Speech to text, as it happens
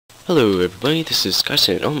Hello everybody, this is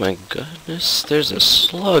Skyson. Oh my goodness, there's a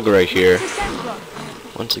slug right here.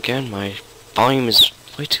 Once again, my volume is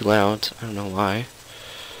way too loud. I don't know why.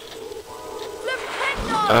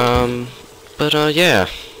 Yeah.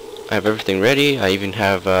 I have everything ready. I even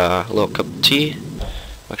have a little cup of tea.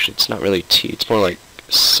 Actually, it's not really tea, it's more like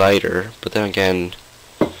cider. But then again,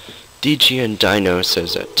 DG and Dino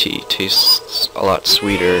says that tea tastes a lot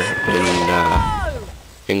sweeter in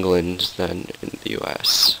England than in the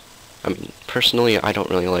US. I mean, personally, I don't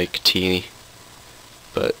really like tea,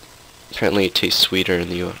 but apparently it tastes sweeter in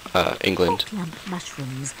the England.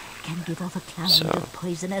 Mushrooms can give off a cloud of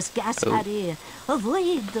poisonous gas, Harry.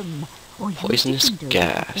 Avoid them, or poisonous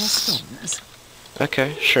gas.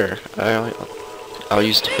 Okay, sure. I'll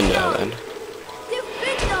use Defendo then.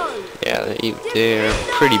 Yeah, they're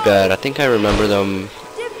pretty bad. I think I remember them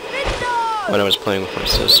when I was playing with my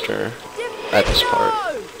sister at this part.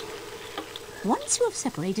 Once you have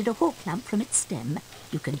separated a hawk lamp from its stem,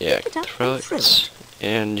 you can pick it up throw it,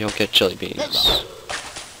 and you'll get jelly beans.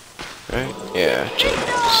 Right? Yeah, jelly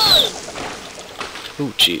beans.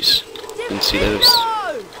 Ooh, jeez. Didn't see those.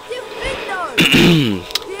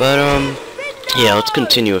 Yeah, let's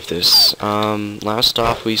continue with this. Last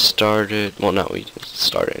off we started, well, no, we didn't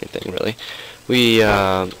start anything, really. We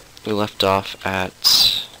left off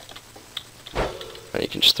at, you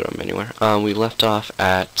can just throw them anywhere. We left off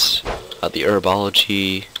at the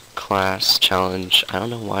herbology class challenge. I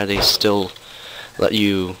don't know why they still let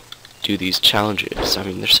you do these challenges. I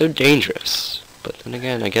mean, they're so dangerous. But then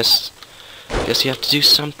again, I guess you have to do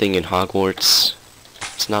something in Hogwarts.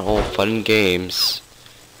 It's not all fun and games.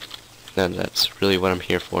 And that's really what I'm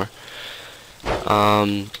here for.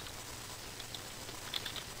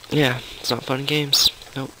 Yeah, it's not fun and games.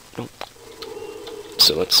 Nope.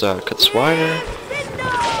 So let's cut this wire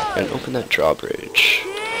and open that drawbridge.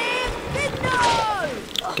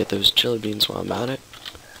 Get those jelly beans while I'm at it.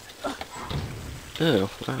 Oh,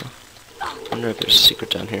 wow. I wonder if there's a secret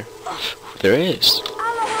down here. There is.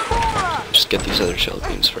 Just get these other jelly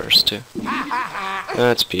beans first, too.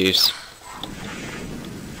 That's Peeves.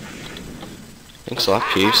 Thanks a lot,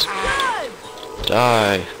 Peeves.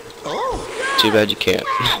 Die. Too bad you can't.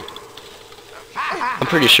 I'm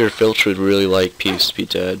pretty sure Filch would really like Peeves to be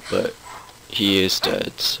dead, but he is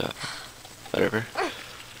dead, so whatever.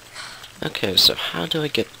 Okay, so how do I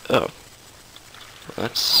get... Oh. Well,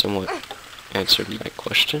 that's somewhat answered my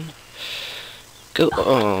question. Go...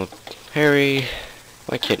 Oh, Harry,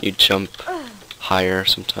 why can't you jump higher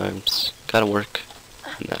sometimes? Gotta work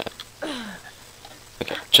on that.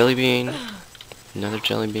 Okay, jelly bean. Another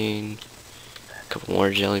jelly bean. A couple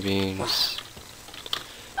more jelly beans.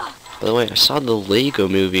 By the way, I saw the Lego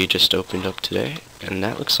movie just opened up today, and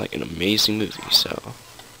that looks like an amazing movie, so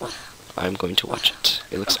I'm going to watch it.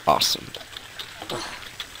 It looks awesome.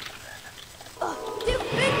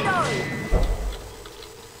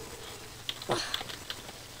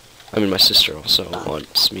 I mean, my sister also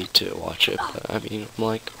wants me to watch it, but I mean, I'm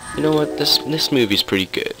like, you know what, this movie's pretty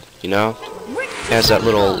good, you know? It has that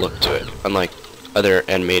little look to it, unlike other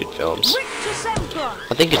animated films.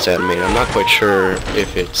 I think it's animated, I'm not quite sure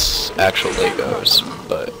if it's actual Legos,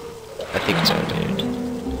 but I think it's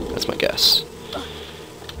animated. That's my guess.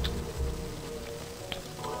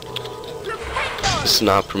 This is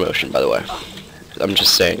not a promotion, by the way. I'm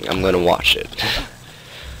just saying, I'm gonna watch it.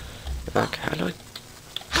 Okay, how do I...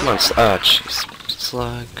 Come on, jeez.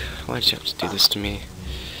 Slug, why'd you have to do this to me?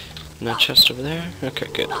 No chest over there? Okay,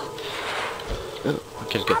 good. Oh, I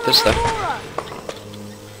can get this though.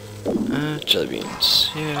 Jelly beans.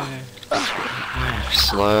 Yeah.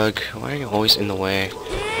 Slug, why are you always in the way?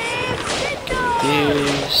 Get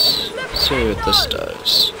these. See what this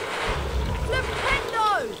does.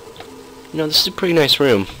 You know, this is a pretty nice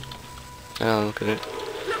room. Oh, look at it.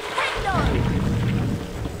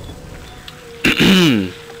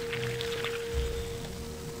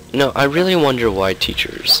 No, I really wonder why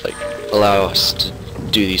teachers, like, allow us to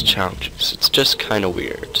do these challenges. It's just kind of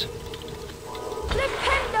weird.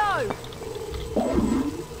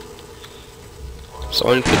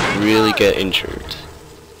 Someone could really get injured.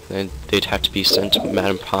 Then they'd have to be sent to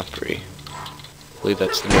Madame Pomfrey. I believe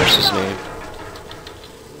that's the nurse's name.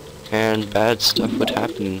 And bad stuff would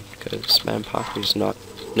happen, because Madame Pomfrey's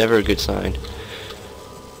never a good sign.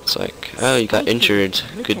 It's like, oh, you got injured,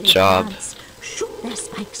 good job.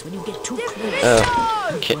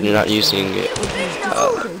 Oh, you're not using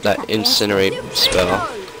that incinerate spell. I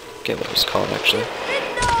forget what it was called, actually.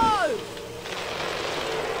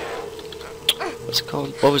 What's it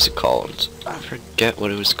called? What was it called? I forget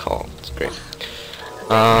what it was called. It's great.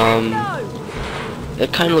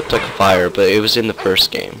 It kind of looked like fire, but it was in the first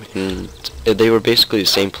game, and they were basically the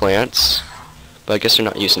same plants. But I guess they're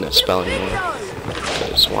not using that spell anymore.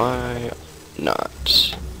 Because why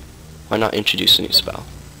not? Why not introduce a new spell?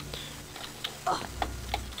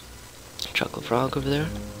 Chocolate frog over there.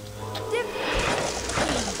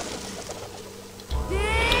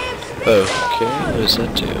 Okay, what does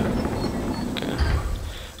that do? Okay.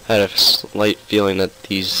 I had a slight feeling that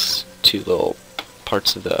these two little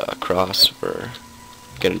parts of the cross were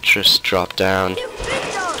gonna just drop down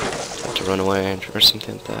to run away or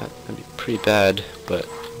something like that. That'd be pretty bad, but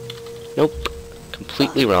nope.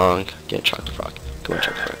 Completely wrong. Get chocolate frog. Come on,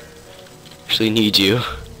 chocolate frog. Actually need you.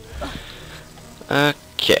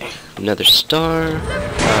 Okay, another star.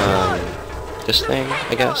 This thing,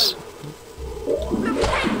 I guess.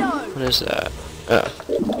 What is that? Oh,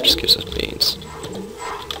 just gives us beans.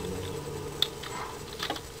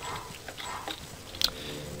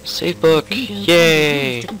 Save book!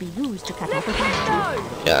 Yay!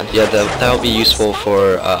 Yeah, that'll be useful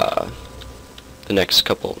for the next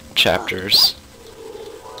couple chapters.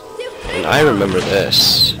 And I remember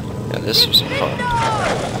this. Yeah, this was fun.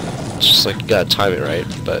 It's just like you gotta time it right,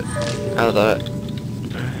 but out of that,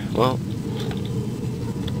 well,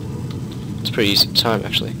 it's pretty easy to time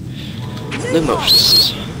actually.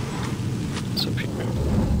 Lumos. What's up here?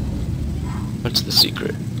 What's the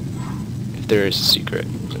secret? If there is a secret.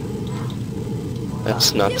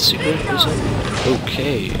 That's not the secret, is it?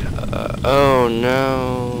 Okay. Oh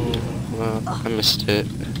no. Well, I missed it.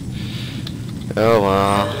 Oh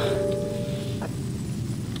well.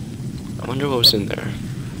 I wonder what was in there.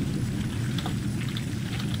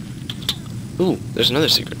 Ooh, there's another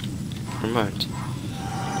secret. Never mind.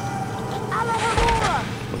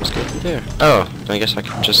 What was good there? Oh, I guess I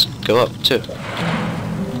can just go up too.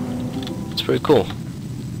 It's pretty cool.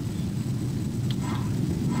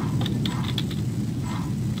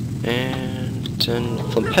 And then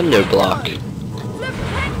Flipendo block.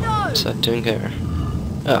 What's that doing there?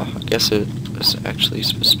 Oh, I guess it was actually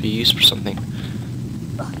supposed to be used for something.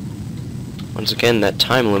 Once again, that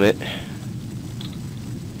time limit,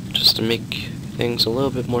 just to make things a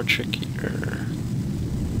little bit more trickier.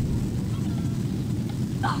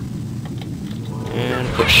 And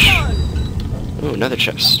push. Ooh, another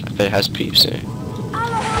chest. I bet it has peeps in it.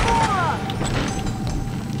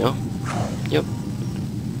 No? Yep.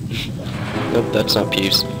 Nope, that's not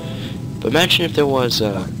peeps. But imagine if there was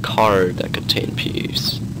a card that contained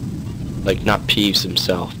peeps. Like, not Peeves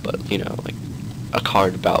himself, but, you know, like, a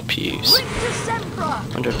card about Peeves. I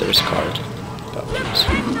wonder if there's a card about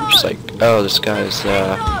Peeves. Just like, oh, this guy's,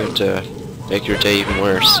 here to make your day even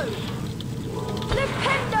worse.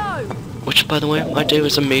 Which, by the way, my day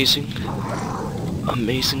was amazing.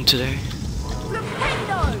 Amazing today.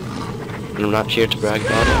 And I'm not here to brag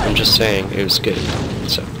about it, I'm just saying it was good,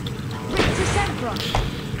 so.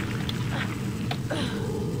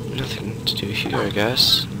 Nothing to do here, I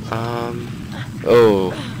guess.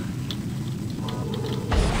 Oh.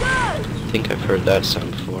 I think I've heard that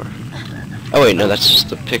sound before. Oh wait, no, that's just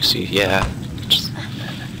the pixie, yeah.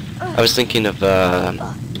 I was thinking of,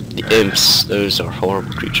 the imps. Those are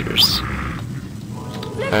horrible creatures.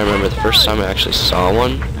 I remember the first time I actually saw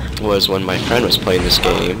one was when my friend was playing this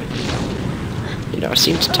game. You know, I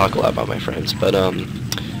seem to talk a lot about my friends, but,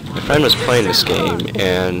 my friend was playing this game,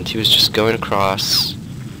 and he was just going across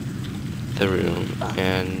the room,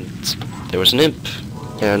 and there was an imp,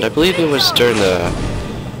 and I believe it was during the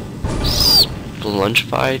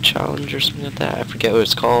Splungify challenge or something like that. I forget what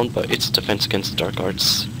it's called, but it's Defense Against the Dark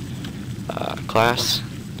Arts class,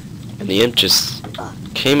 and the imp just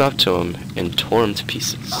came up to him and tore him to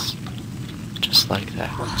pieces, just like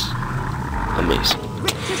that. Amazing.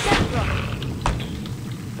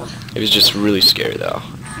 It was just really scary though.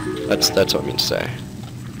 That's what I mean to say.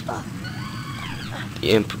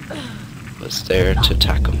 The imp was there to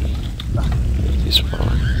attack him. These are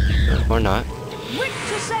falling. Or not.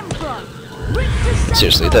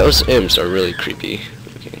 Seriously, those imps are really creepy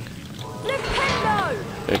looking.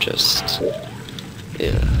 They're just...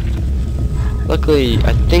 yeah. Luckily,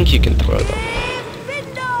 I think you can throw them.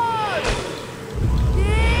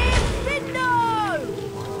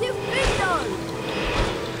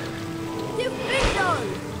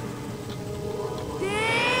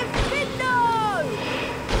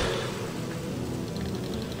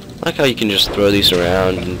 I like how you can just throw these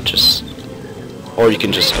around and just... or you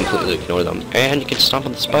can just completely ignore them. And you can stomp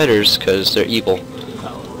on the spiders because they're evil.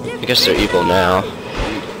 I guess they're evil now.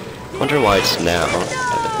 Wonder why it's now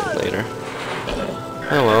rather than later.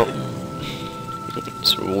 Oh well.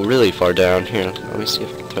 It's really far down. Here, let me see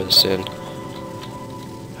if I can throw this in.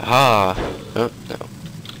 Ah! Oh, no.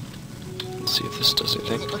 Let's see if this does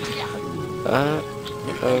anything.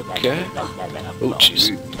 Okay. Oh,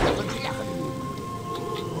 jeez.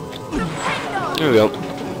 There we go.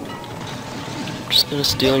 Just gonna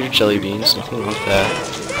steal your jelly beans, nothing wrong with that.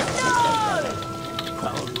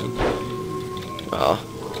 Oh.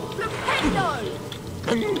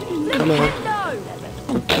 Come on.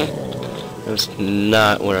 That's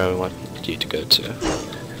not where I want you to go to.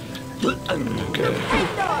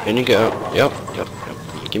 Okay. In you go. Yep.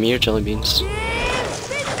 Give me your jelly beans.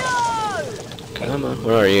 Come on,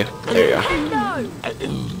 where are you? There you are.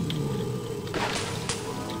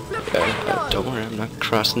 Okay, don't worry, I'm not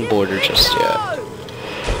crossing the border just yet.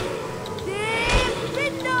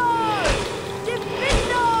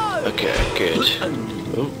 Okay, good.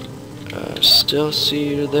 Oh, still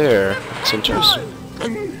see you there. That's interesting.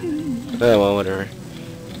 Oh, well, whatever.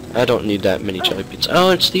 I don't need that many jelly beans.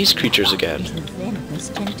 Oh, it's these creatures again.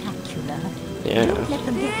 Yeah.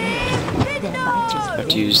 I have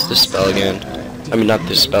to use this spell again. I mean, not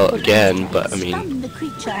this spell again, but I mean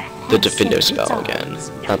the Defendo spell again.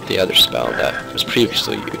 Not the other spell that was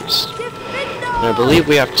previously used. And I believe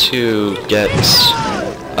we have to get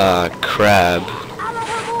Crab.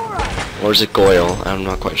 Or is it Goyle? I'm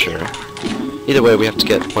not quite sure. Either way, we have to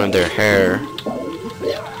get one of their hair.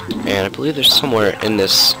 And I believe there's somewhere in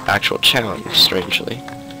this actual challenge, strangely.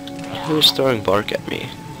 Who's throwing bark at me?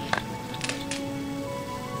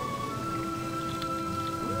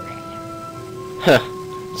 Huh.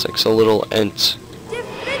 It's like some little ant.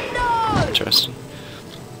 Interesting.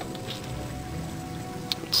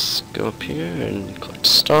 Let's go up here and collect a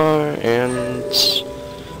star and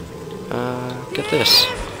get this.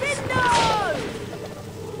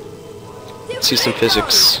 Let's see some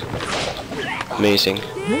physics. Amazing.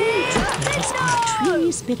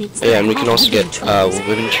 Yeah, and we can also get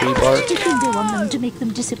living tree bark.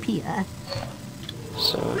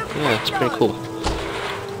 So yeah, it's pretty cool.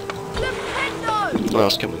 What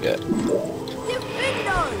else can we get?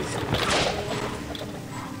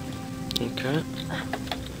 Okay.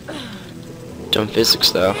 Dumb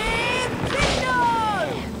physics though.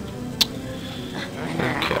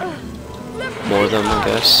 Okay. More of them, I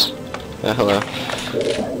guess. Hello.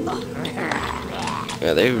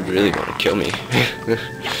 Yeah, they really want to kill me.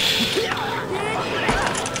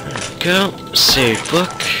 Go. Save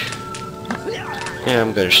book. Yeah,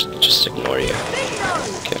 I'm gonna just ignore you.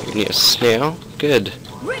 Okay, we need a snail. Good.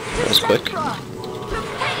 That was quick.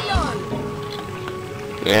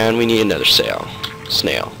 And we need another snail,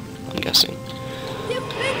 I'm guessing.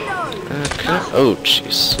 Okay. Oh,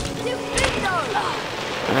 jeez.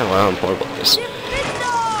 Oh, wow, I'm horrible at this.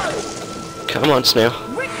 Come on, snail.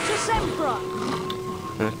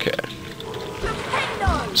 Okay.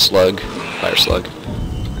 Slug. Fire slug.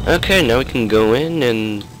 Okay, now we can go in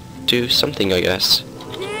and do something, I guess.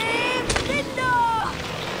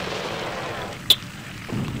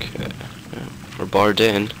 Okay. We're barred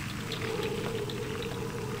in.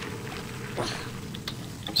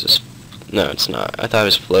 Is this... No, it's not. I thought it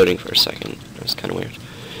was floating for a second. That was kind of weird.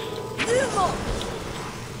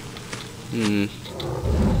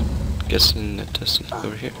 Guessing that doesn't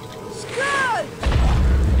over here.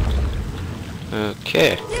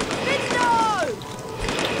 Okay.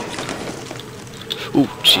 Ooh,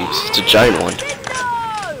 jeez, it's a giant one.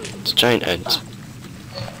 It's a giant ant.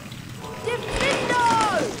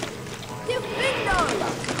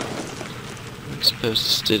 I suppose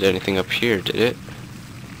this did anything up here, did it?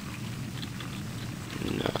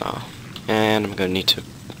 No. And I'm gonna need to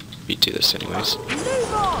redo this anyways.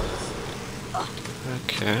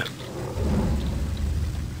 Okay.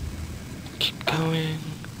 Keep going.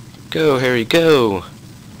 Go, Harry, go!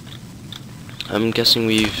 I'm guessing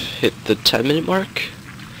we've hit the 10-minute mark?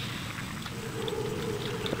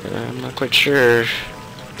 I'm not quite sure.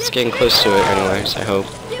 It's getting close to it anyways, I hope.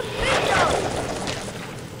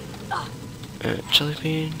 Jelly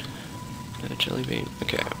bean? Jelly bean.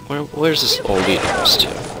 Okay, where's this all leading us to?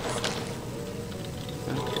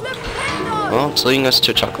 Well, it's leading us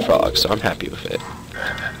to a chocolate frog, so I'm happy with it.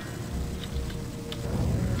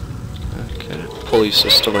 Okay, pulley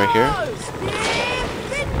system right here.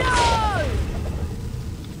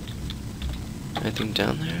 Anything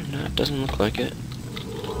down there? No, it doesn't look like it.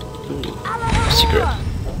 Ooh, secret.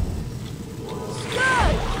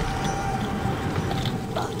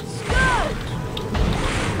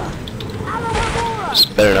 This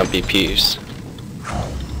better not be peace.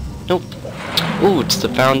 Nope. Ooh, it's the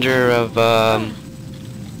founder of,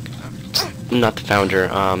 not the founder,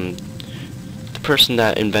 the person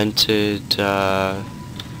that invented, that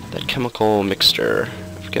chemical mixture.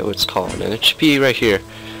 I forget what it's called, and it should be right here.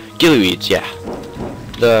 Gillyweeds, yeah.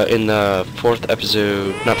 in the fourth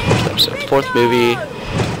episode, not the fourth episode, fourth movie,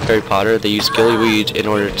 Harry Potter, they use gillyweed in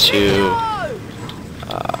order to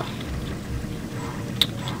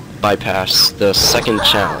bypass the second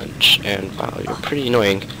challenge. And wow, you're pretty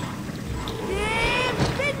annoying.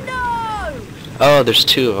 Oh, there's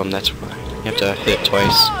two of them. That's why you have to hit it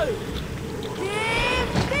twice.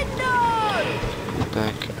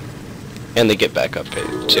 Okay. And they get back up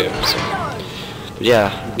it too. So. But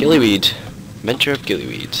yeah, gillyweed. Adventure of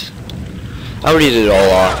gillyweed. I already did it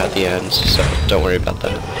all off at the end, so don't worry about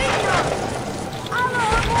that.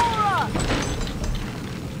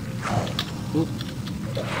 Oop.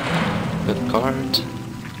 Good card.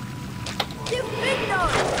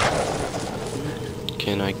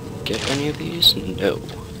 Can I get any of these? No.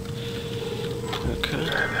 Okay.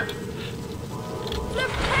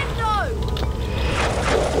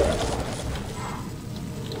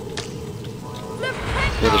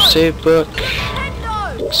 Another save book.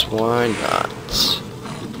 Why not?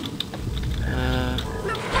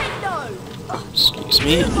 Excuse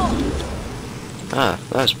me. Ah,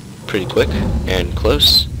 that was pretty quick and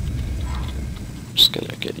close. Just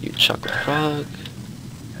gonna get you chocolate frog.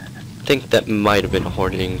 I think that might have been a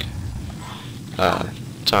hoarding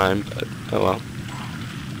time, but oh well.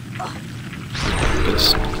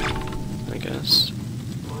 I guess.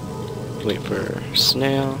 Wait for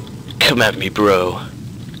snail. Come at me, bro.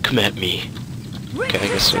 Come at me. Okay, I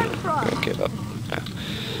guess I'm gonna give up.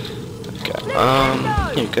 Okay,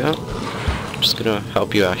 here you go. I'm just gonna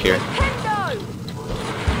help you out here.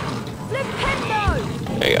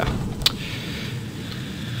 There you go.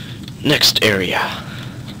 Next area.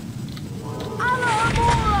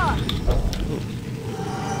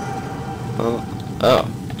 Oh.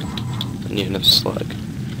 I need another slug.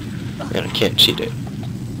 Man, I can't cheat it.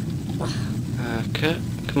 Okay,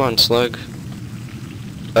 come on, slug.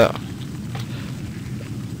 Oh.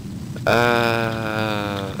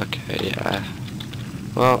 Okay, yeah.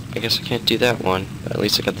 Well, I guess I can't do that one, but at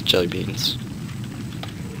least I got the jelly beans.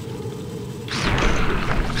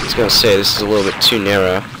 I was gonna say, this is a little bit too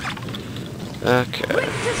narrow. Okay.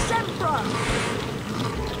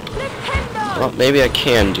 Well, maybe I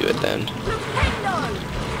can do it then.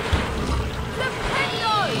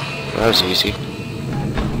 That was easy.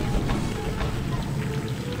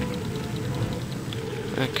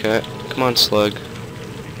 Okay, come on, slug.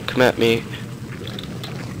 Come at me.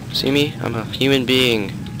 See me? I'm a human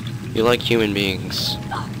being. You like human beings.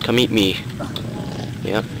 Come eat me.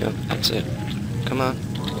 Yep, that's it. Come on.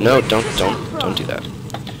 No, don't do that.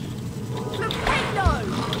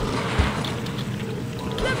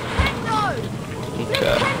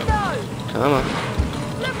 Okay. Come on.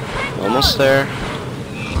 Almost there.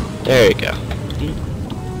 There you go.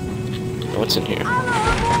 What's in here?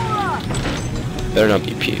 Better not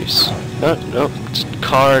be pews. Oh, no, it's a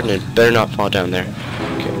card and it better not fall down there.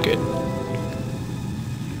 Okay, good.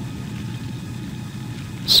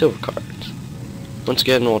 Silver cards. Once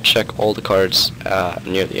again, we'll check all the cards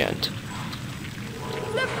near the end.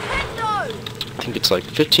 I think it's like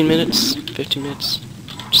 15 minutes? 15 minutes?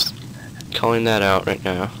 Just calling that out right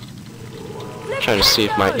now. Trying to see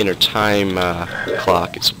if my inner time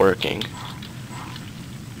clock is working.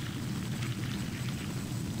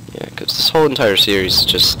 Yeah, because this whole entire series is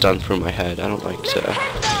just done through my head. I don't like to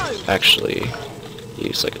actually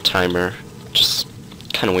use like a timer. Just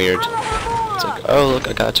kind of weird. It's like, oh look,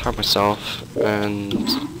 I gotta time myself, and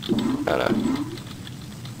I don't know.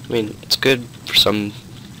 I mean, it's good for some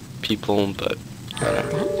people, but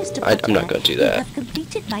I'm not gonna do that.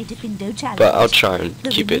 But I'll try and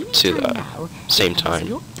keep it to the same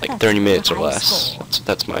time, like 30 minutes or less.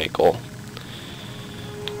 That's my goal.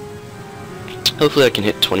 Hopefully I can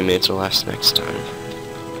hit 20 minutes or less next time.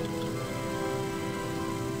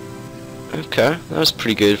 Okay, that was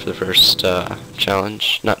pretty good for the first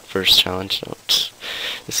challenge. Not first challenge, no. This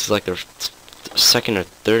is like the second or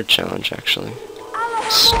third challenge, actually.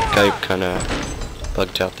 Skype kinda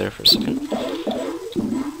bugged out there for a second.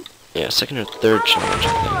 Yeah, second or third challenge,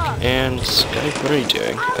 I think. And Skype, what are you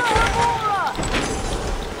doing? Okay.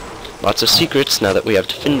 Lots of secrets now that we have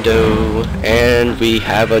Defendo, and we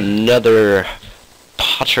have another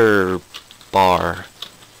Potter bar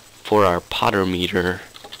for our Potter meter,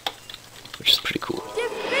 which is pretty cool.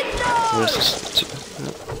 What is this?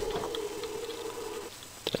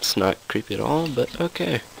 That's not creepy at all, but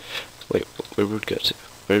okay. Wait, where would we go to?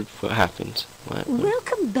 What happened? What?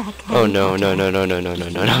 Welcome back. Oh no, no,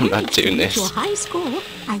 I'm not doing this. Your high score,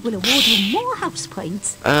 I will award you more house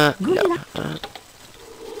points. No.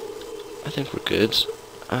 I think we're good.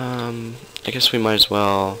 I guess we might as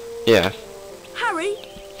well. Yeah. Harry,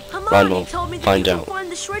 Ron will find out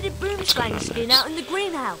the shredded boomslang skin out in the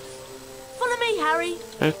greenhouse. Follow me, Harry.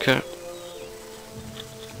 Okay.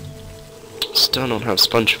 Still don't have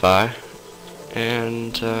Spongify.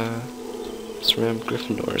 And, some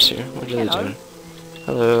Gryffindors here. What are they doing?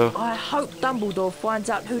 Hello. I hope Dumbledore finds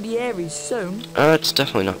out who the heir is soon. It's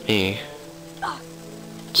definitely not me.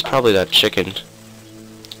 It's probably that chicken.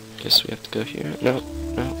 Guess we have to go here. No,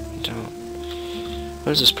 don't.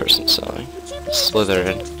 What is this person selling?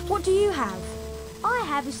 Slytherin. What do you have? I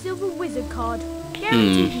have a silver wizard card.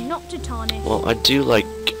 Guaranteed not to tarnish. Well, I do like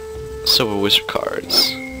silver wizard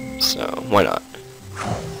cards, so why not?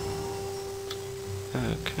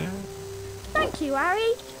 Okay. Thank you,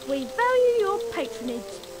 Harry. We value your patronage.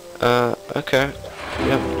 Okay.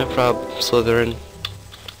 Yep, no problem, Slytherin.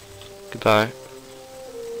 Goodbye.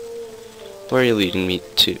 Where are you leading me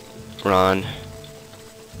to, Ron?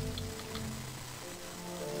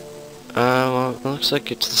 Well, it looks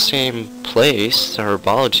like it's the same place, the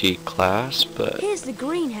herbology class, but... Here's the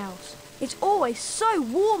greenhouse. It's always so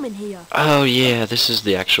warm in here. Oh yeah, this is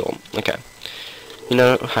the actual... Okay. You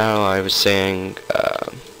know how I was saying,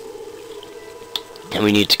 and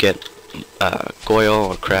we need to get, Goyle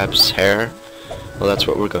or Crab's hair? Well, that's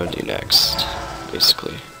what we're going to do next,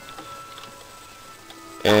 basically.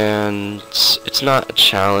 And it's not a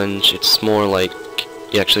challenge, it's more like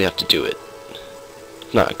you actually have to do it.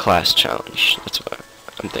 Not a class challenge, that's what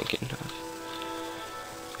I'm thinking of.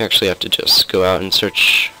 You actually have to just go out and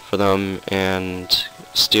search for them and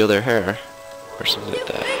steal their hair, or something like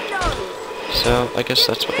that. So, I guess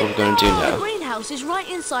that's what we're going to do The now. greenhouse is right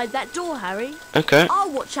inside that door, Harry. Okay.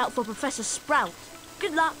 I'll watch out for Professor Sprout.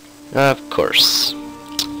 Good luck. Of course.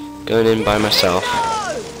 Going in by myself.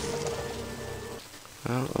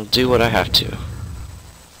 Well, I'll do what I have to.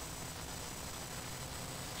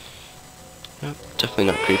 Nope, definitely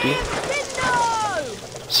not creepy.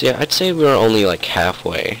 So yeah, I'd say we're only like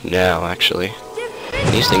halfway now, actually.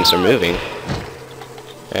 These things are moving.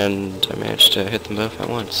 And I managed to hit them both at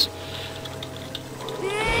once.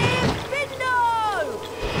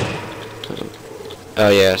 Oh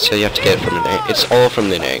yeah, so you have to get it from an angle. It's all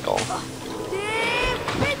from an angle.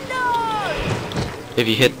 If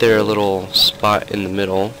you hit their little spot in the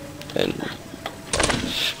middle, then...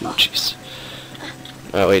 Oh, jeez.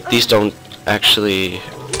 Oh wait, these don't actually...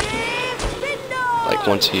 Like,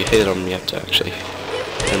 once you hit them, you have to actually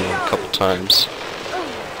hit them a couple times.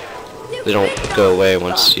 They don't go away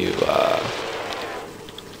once you,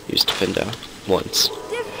 use Defendo once.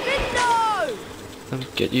 Let me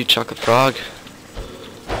get you, Chocolate Frog.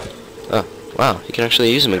 Oh, wow, you can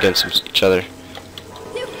actually use them against each other.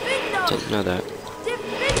 Didn't know that.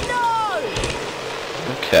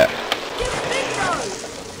 Okay.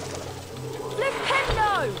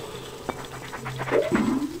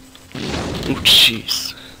 Oh,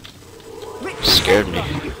 jeez. Scared me.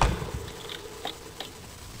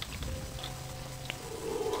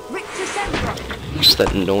 Just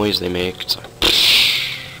that noise they make. It's like...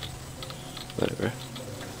 Whatever.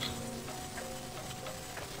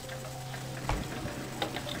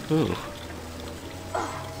 Ooh.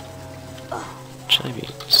 Chili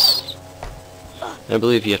beans. I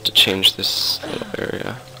believe you have to change this little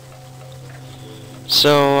area.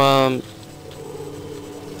 So,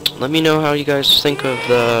 let me know how you guys think of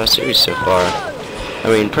the series so far. I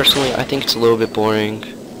mean, personally, I think it's a little bit boring.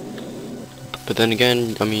 But then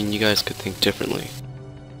again, I mean, you guys could think differently.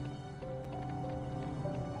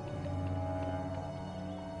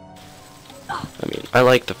 I mean, I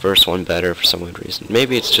like the first one better for some weird reason.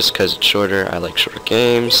 Maybe it's just because it's shorter. I like shorter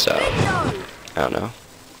games, so... I don't know.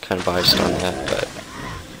 Kind of biased on that, but...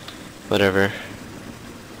 Whatever.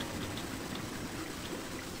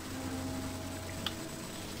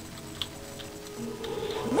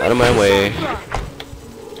 Out of my way.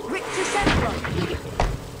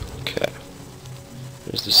 Okay.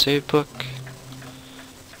 There's the save book.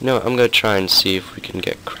 You know what, I'm gonna try and see if we can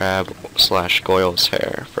get Crab / Goyle's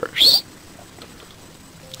hair first.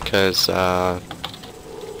 Because, yeah,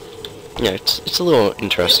 it's a little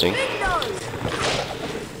interesting.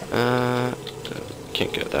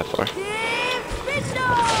 Can't go that far.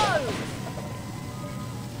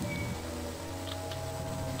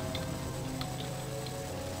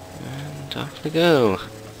 And off we go.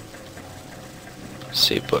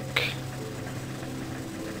 Save book.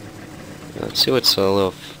 Let's see what's a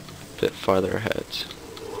little bit farther ahead.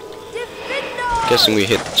 Guessing we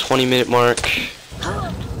hit the 20-minute mark.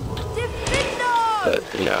 But,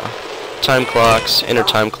 you know, time clocks, inner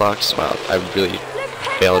time clocks, wow, I really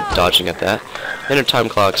failed dodging at that. Inner time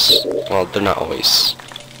clocks, well, they're not always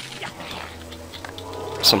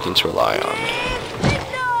something to rely on.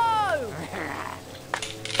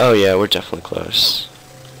 Oh yeah, we're definitely close.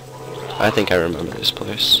 I think I remember this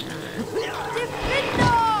place.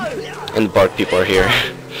 And the bark people are here.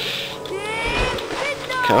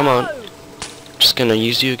 Come on. Just gonna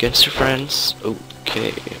use you against your friends.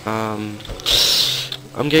 Okay.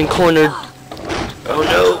 I'm getting cornered. Oh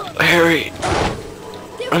no, Harry.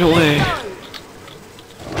 Run away.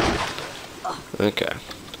 Okay.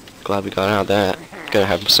 Glad we got out of that. Gonna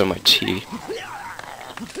have some of my tea.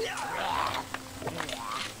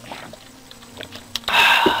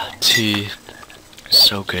 Tea.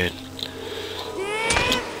 So good.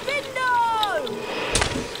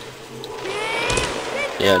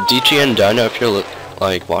 Yeah, DGN, I know if you're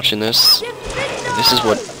like watching this is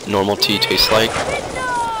what normal tea tastes like,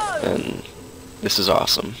 and this is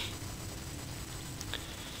awesome.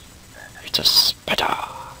 It's a spider.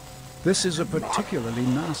 This is a particularly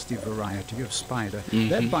nasty variety of spider.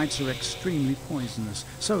 Their bites are extremely poisonous,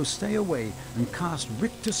 so stay away and cast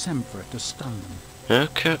Rictus Sempra to stun them.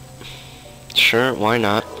 Okay. Sure, why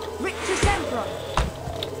not? Rictus Sempra.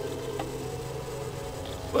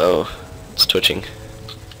 Whoa, it's twitching.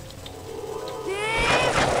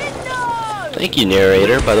 Thank you,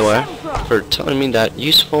 narrator, by the way, for telling me that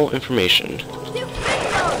useful information.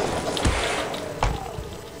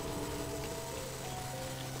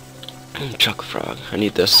 Chocolate frog, I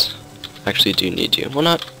need this. Actually do need you. Well,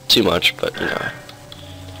 not too much, but you know.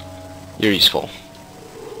 You're useful.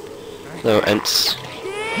 No, Ents.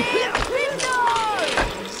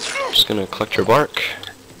 Just gonna collect your bark.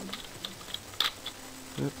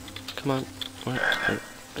 Come on.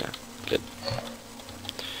 Yeah, good.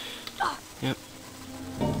 Yep.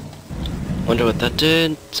 Wonder what that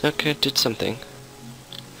did. Okay, it did something.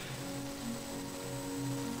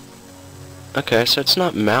 Okay, so it's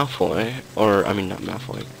not Malfoy, or, I mean not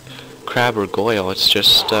Malfoy, Crab or Goyle, it's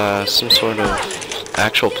just some sort of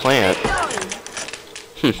actual plant.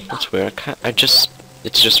 That's weird.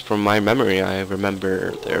 It's just from my memory, I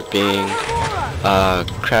remember there being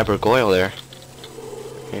Crab or Goyle there.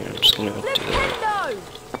 Yeah, I'm just gonna do that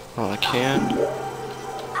while I can.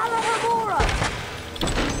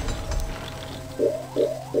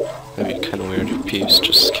 That'd be kinda weird if Peeves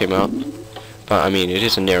just came out. But I mean, it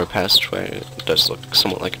is a narrow passageway. It does look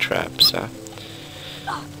somewhat like a trap, so.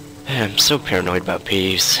 I'm so paranoid about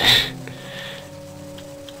Peeves.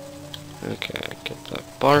 Okay, get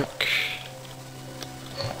that bark.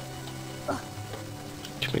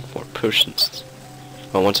 To make more potions.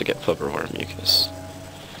 Well, once I get Flubberworm mucus.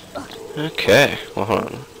 Okay, well hold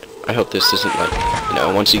on. I hope this isn't like, you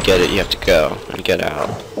know, once you get it, you have to go and get out.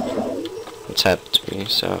 What's happened to me,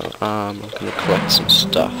 so I'm gonna collect some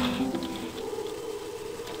stuff.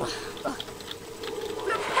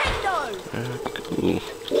 Ooh,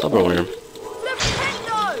 Flubberworm.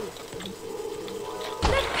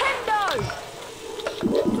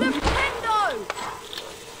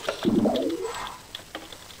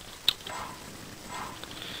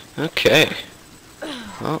 Okay.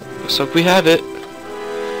 Well, looks like we have it.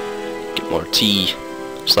 Get more tea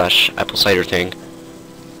 / apple cider thing.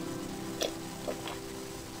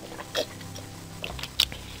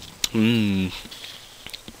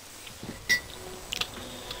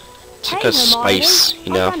 It's like a spice,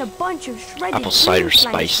 you know. I found a bunch of shredded Apple cider green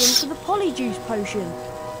flakes spice. into the Polyjuice potion.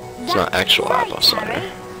 It's not actual apple cider.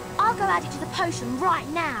 I'll go add it to the potion right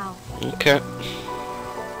now. Okay.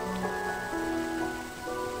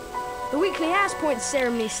 The weekly house point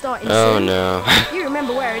ceremony is starting Oh soon. no. You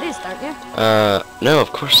remember where it is, don't you? No,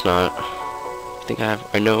 of course not. I think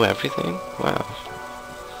I know everything? Wow.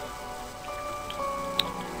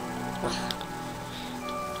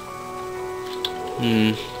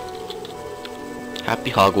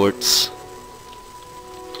 Happy Hogwarts.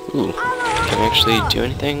 Ooh, can I actually do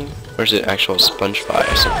anything? Or is it actual sponge fly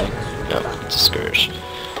or something? No, it's a scourge.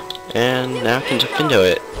 And now I can defendo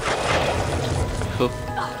it. I hope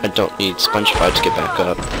I don't need sponge fly to get back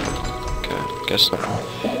up. Okay, guess not.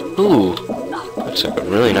 Ooh, looks like a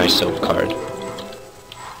really nice silver card.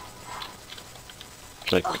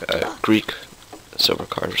 Like a Greek silver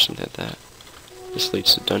card or something like that. This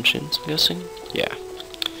leads to dungeons, I'm guessing? Yeah.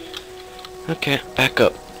 Okay, back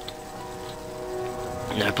up.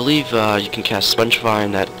 And I believe you can cast Spongify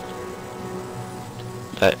and that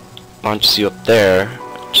launches you up there.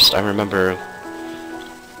 Just I remember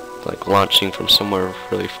like launching from somewhere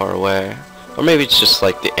really far away. Or maybe it's just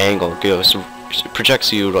like the angle goes, it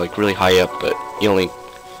projects you like really high up, but you only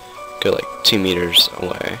go like 2 meters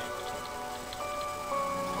away.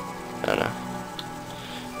 I don't know.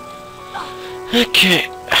 Okay,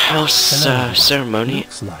 house ceremony.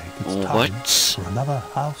 Looks like it's time What? for another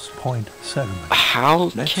house point ceremony.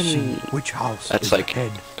 How Let's can... see which house That's is like...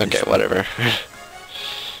 ahead Okay, this whatever.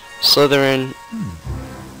 Slytherin.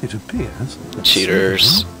 It appears that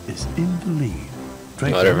Cheaters. Slytherin is in the lead.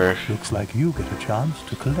 Draco, Whatever. looks like you get a chance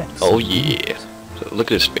to collect Oh some yeah. So look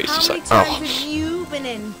at his face. How He's many like, times oh, have you been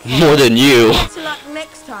in? more than you. Better luck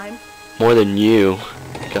next time. More than you.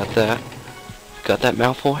 Got that? Got that,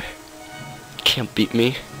 Malfoy? Can't beat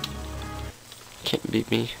me. Can't beat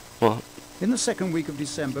me. Well, In the second week of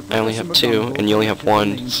December, I only have two, and you only have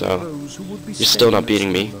one, so you're still not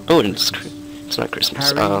beating me. Oh, and it's not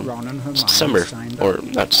Christmas. It's December, or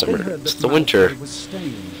not December. It's the winter.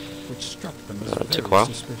 It took a while.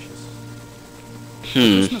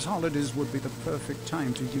 Christmas holidays would be the perfect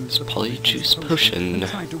time to use the Polyjuice potion. and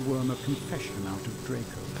try to worm a confession out of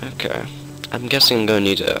Draco. Okay. I'm guessing I'm gonna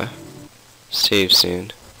need a save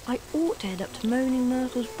soon. I ought to head up to Moaning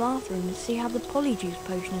Myrtle's bathroom and see how the Polyjuice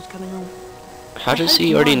potion is coming on. How does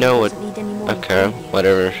he already know what... Okay,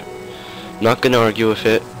 whatever. Not gonna argue with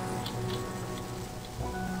it.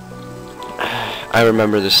 I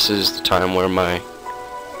remember this is the time where my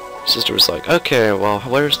sister was like, okay, well,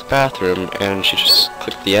 where's the bathroom? And she just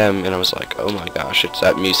clicked the M, and I was like, oh my gosh, it's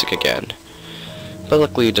that music again. But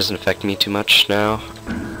luckily it doesn't affect me too much now.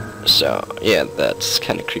 So, yeah, that's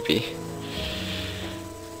kind of creepy.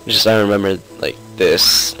 Just, I remember, like,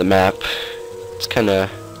 this, the map. It's kind of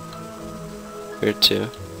weird, too.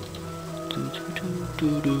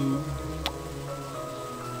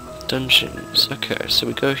 Dungeons. Okay, so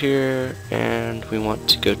we go here, and we want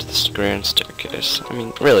to go to this grand staircase. I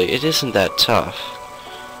mean, really, it isn't that tough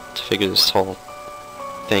to figure this whole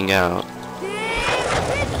thing out.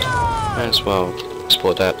 Might as well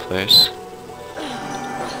explore that place.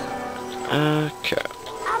 Okay.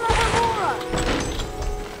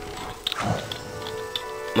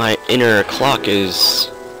 My inner clock is...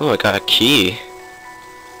 Oh, I got a key.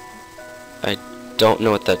 I don't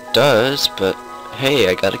know what that does, but hey,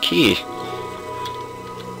 I got a key.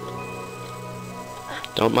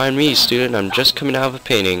 Don't mind me, student. I'm just coming out of a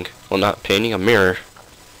painting. Well, not painting, a mirror.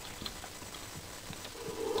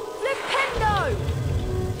 Flipendo!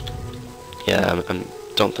 Yeah, I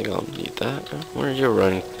don't think I'll need that. Where are you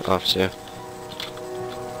running off to?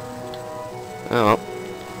 Oh.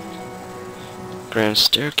 Grand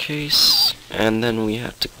staircase. And then we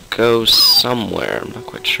have to go somewhere. I'm not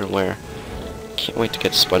quite sure where. Can't wait to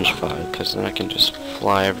get spongified, because then I can just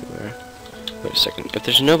fly everywhere. Wait a second. If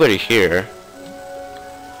there's nobody here,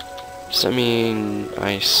 does that mean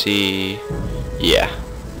I see... Yeah.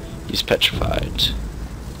 He's petrified.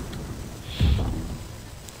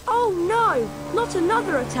 Oh no! Not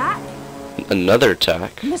another attack! Another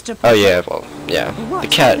attack? Mr. Oh yeah, well, yeah. The What's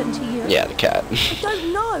cat. happened to you? Yeah, the cat. I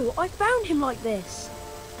don't know. I found him like this.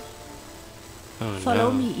 Oh Follow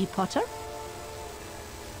no. me, Potter.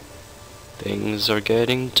 Things are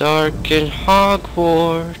getting dark in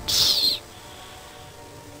Hogwarts.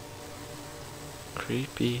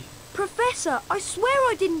 Creepy. Professor, I swear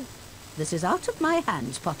I didn't... This is out of my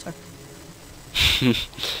hands, Potter.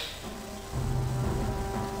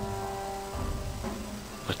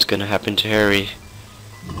 What's gonna happen to Harry?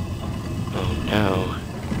 Oh no.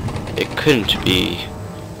 It couldn't be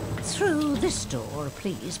Through this door,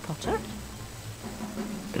 please, Potter.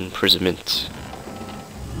 imprisonment.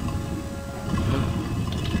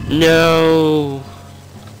 No!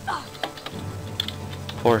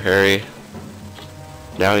 Poor Harry.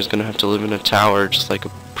 Now he's gonna have to live in a tower just like a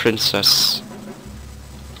princess.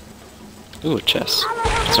 Ooh, a chest.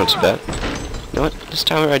 That's not too bad. You know what? This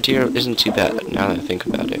tower idea isn't too bad now that I think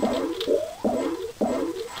about it.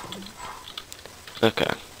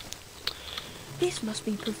 Okay. This must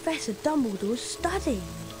be Professor Dumbledore's study.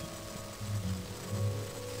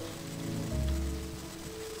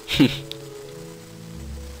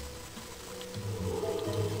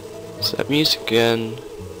 It's that music again.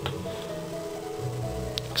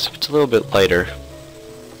 Except it's a little bit lighter.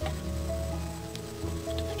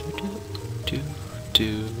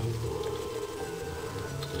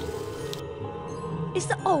 It's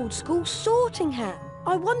the old school sorting hat.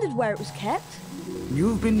 I wondered where it was kept.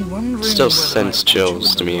 You've been wondering. Still whether sends I put you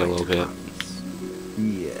chills in to the me a right little bit. ones.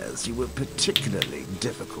 Yes, you were particularly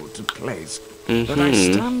difficult to place. But I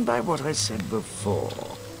Mm-hmm. stand by what I said before.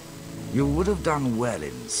 You would have done well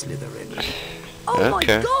in Slytherin. Oh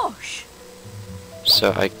Okay. my gosh!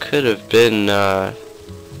 So I could have been a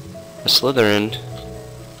Slytherin.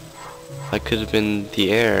 I could have been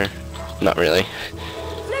the heir. Not really.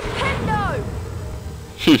 Flipendo!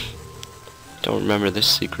 Don't remember this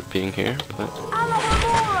secret being here, but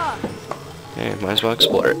Alamora! hey, might as well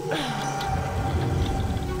explore it.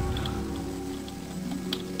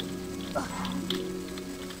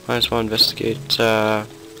 Might as well investigate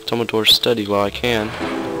Dumbledore's study while I can.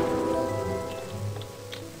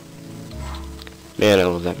 Man, I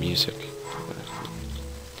love that music.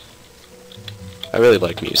 I really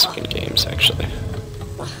like music in games, actually.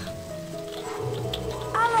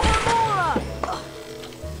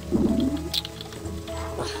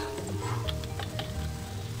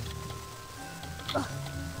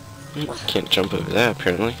 Can't jump over that,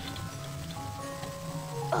 apparently.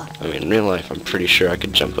 I mean, in real life, I'm pretty sure I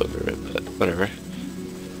could jump over it, but whatever.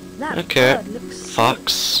 That Okay, bird looks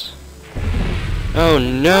fox. Oh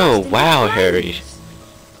no! Wow, Harry.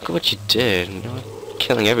 Look at what you did. You're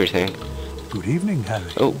killing everything. Good evening,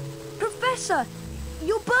 Harry. Oh, Professor,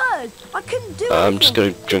 your bird. I couldn't do I'm just gonna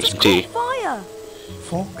anything. drink It some just tea. caught fire.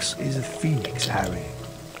 Fox is a phoenix, Harry.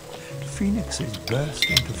 Phoenixes burst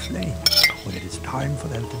into flames when it is time for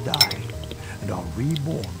them to die, and are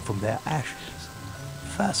reborn from their ashes.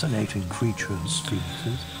 Fascinating creatures,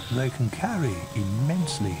 phoenixes. They can carry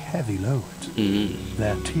immensely heavy loads.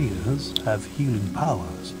 Their tears have healing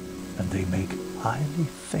powers, and they make highly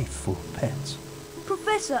faithful pets.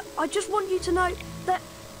 Professor, I just want you to know that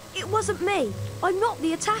it wasn't me. I'm not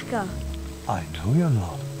the attacker. I know you're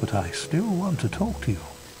not, but I still want to talk to you.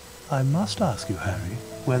 I must ask you, Harry,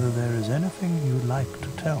 whether there is anything you'd like to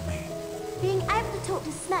tell me. Being able to talk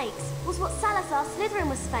to snakes was what Salazar Slytherin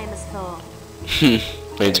was famous for.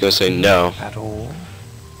 I need to go say no. At all?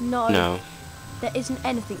 No. No. There isn't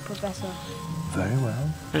anything, Professor. Very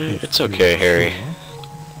well. If It's okay, you're Harry. sure.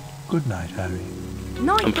 Good night, Harry.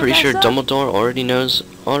 Night, I'm pretty sure Professor. Dumbledore already knows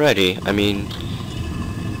already. I mean,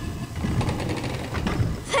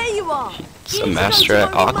 There you are. it's a master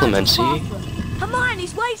at occlumency.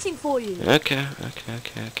 Hermione's waiting for you. Okay.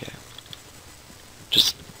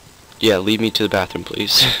 Just, yeah, lead me to the bathroom,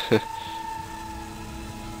 please.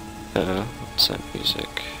 What's that music?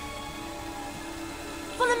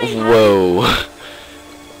 Follow me, Harry. Whoa.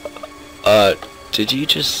 Did you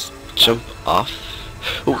just jump off?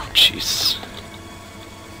 Oh, jeez.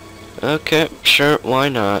 Okay, sure, why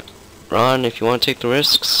not? Ron, if you want to take the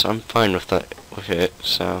risks, I'm fine with that, with it,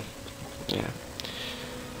 so, yeah.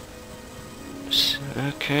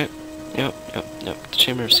 Okay, yep. The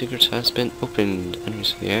Chamber of Secrets has been opened.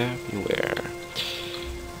 Enemies of the air, beware.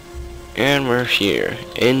 And we're here,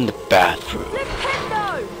 in the bathroom.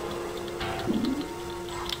 Nintendo!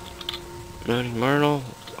 Moody Myrtle,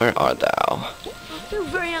 where art thou? I feel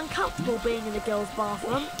very uncomfortable being in the girls'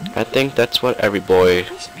 bathroom. I think that's what every boy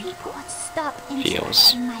Wish people would stop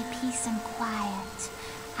feels. interrupting my peace and quiet.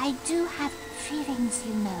 I do have feelings,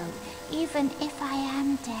 you know, even if I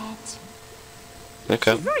am dead.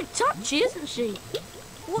 Okay. She's very touchy, isn't she?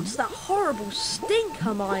 What's that horrible stink,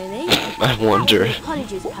 Hermione? I wonder.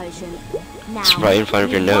 Polyjuice potion. Now, It's right in front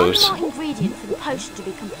of your need nose. one more ingredient for the potion to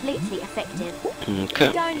be completely effective. Okay.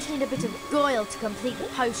 You're going to need a bit of goyle to complete the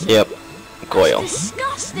potion. Yep. Goyle.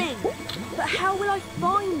 Disgusting! But how will I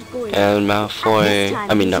find Goyle? And At Malfoy. this time,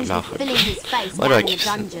 I mean, he's not usually Malfoy. filling his face Why do I down in keep the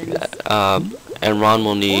saying dungeons. that? And Ron will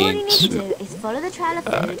All you need need to do is follow the trail of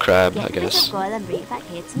food, crab, get I a bit guess. of goyle and bring it back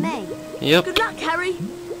here to me. Yep. Good luck, Harry.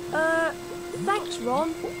 Thanks,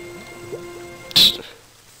 Ron.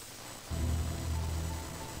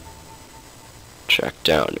 Track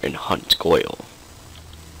down and hunt Goyle.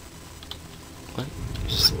 What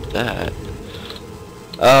is that?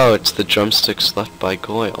 Oh, it's the drumsticks left by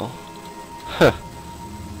Goyle. Huh.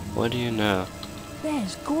 What do you know?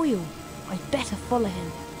 There's Goyle. I'd better follow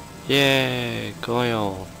him. Yay,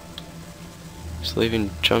 Goyle. He's leaving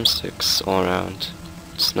drumsticks all around.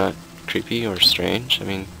 It's not creepy or strange. I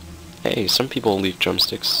mean, hey, some people leave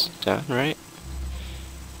drumsticks down, right?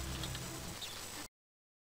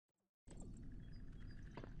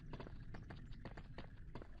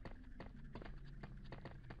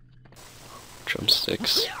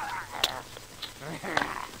 Drumsticks.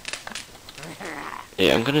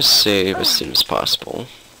 Yeah, I'm gonna save as soon as possible.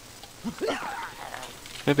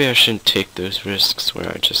 Maybe I shouldn't take those risks where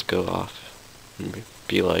I just go off and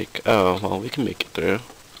be like, oh, well, we can make it through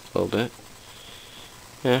a little bit.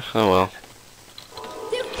 Yeah, oh well.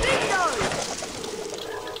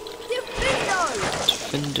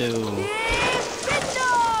 Defendo!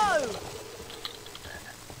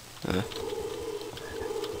 Huh?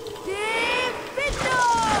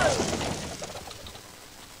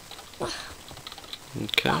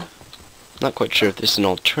 Okay. Not quite sure if this is an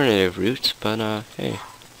alternative route, but hey,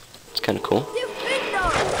 it's kind of cool.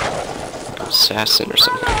 Assassin or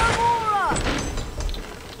something.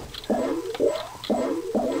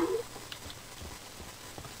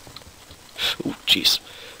 Ooh, jeez.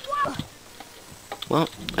 Well,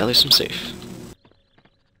 at least I'm safe.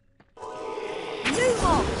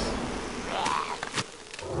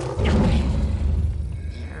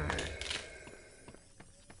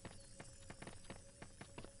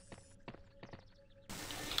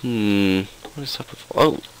 What is up with...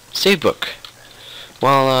 Oh, save book.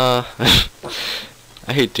 Well,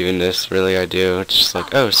 I hate doing this, really, I do. It's just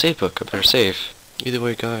like, oh, save book, I better save. Either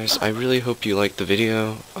way, guys, I really hope you liked the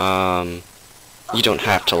video. You don't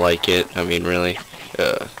have to like it, I mean, really.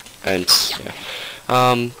 And,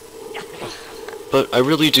 yeah. But I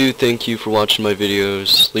really do thank you for watching my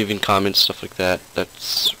videos, leaving comments, stuff like that.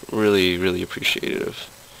 That's really, really appreciative.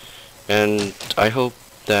 And I hope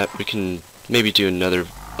that we can maybe do another,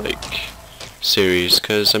 like, series,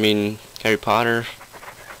 because, I mean, Harry Potter,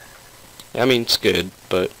 I mean, it's good,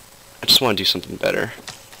 but I just want to do something better.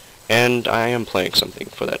 And I am playing something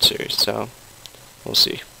for that series, so we'll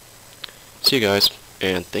see. See you guys,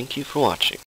 and thank you for watching.